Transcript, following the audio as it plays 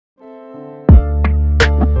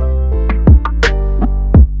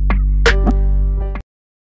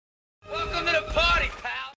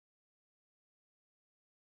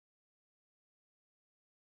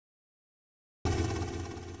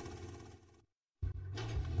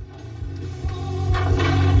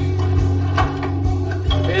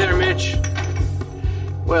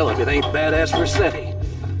Well, if it ain't badass Rossetti.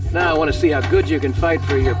 Now I want to see how good you can fight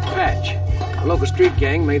for your patch. The local street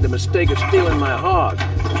gang made the mistake of stealing my hog.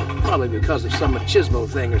 Probably because of some machismo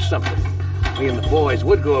thing or something. Me and the boys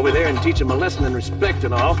would go over there and teach them a lesson in respect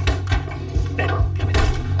and all.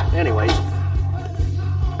 Anyways,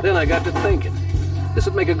 then I got to thinking. This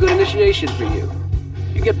would make a good initiation for you.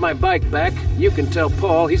 You get my bike back, you can tell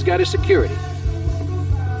Paul he's got his security.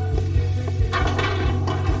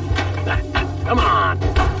 Come on!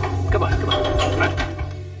 Come on, come on.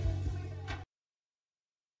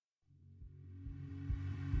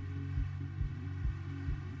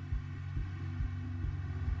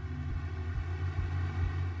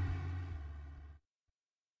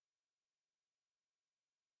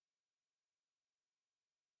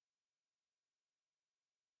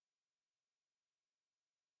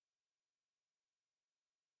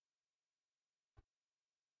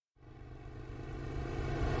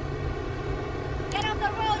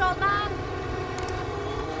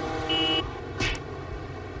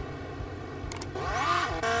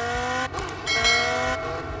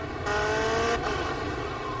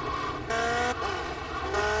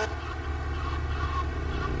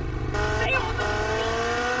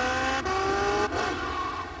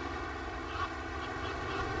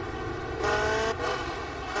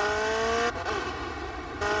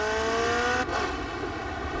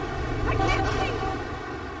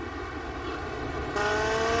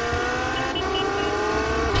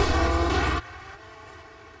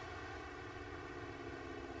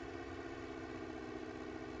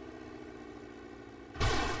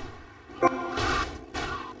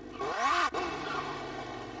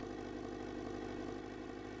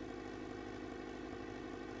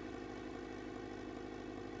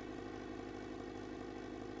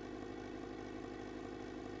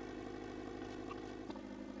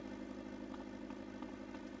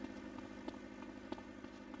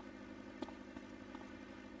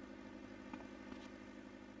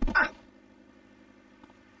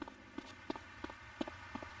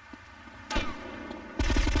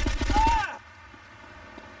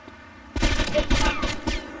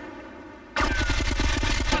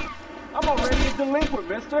 I'm already a delinquent,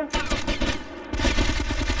 mister.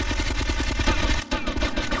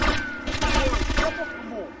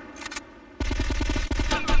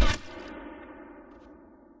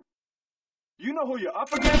 You know who you're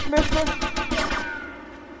up against, mister?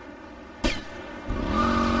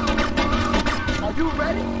 Are you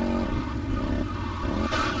ready?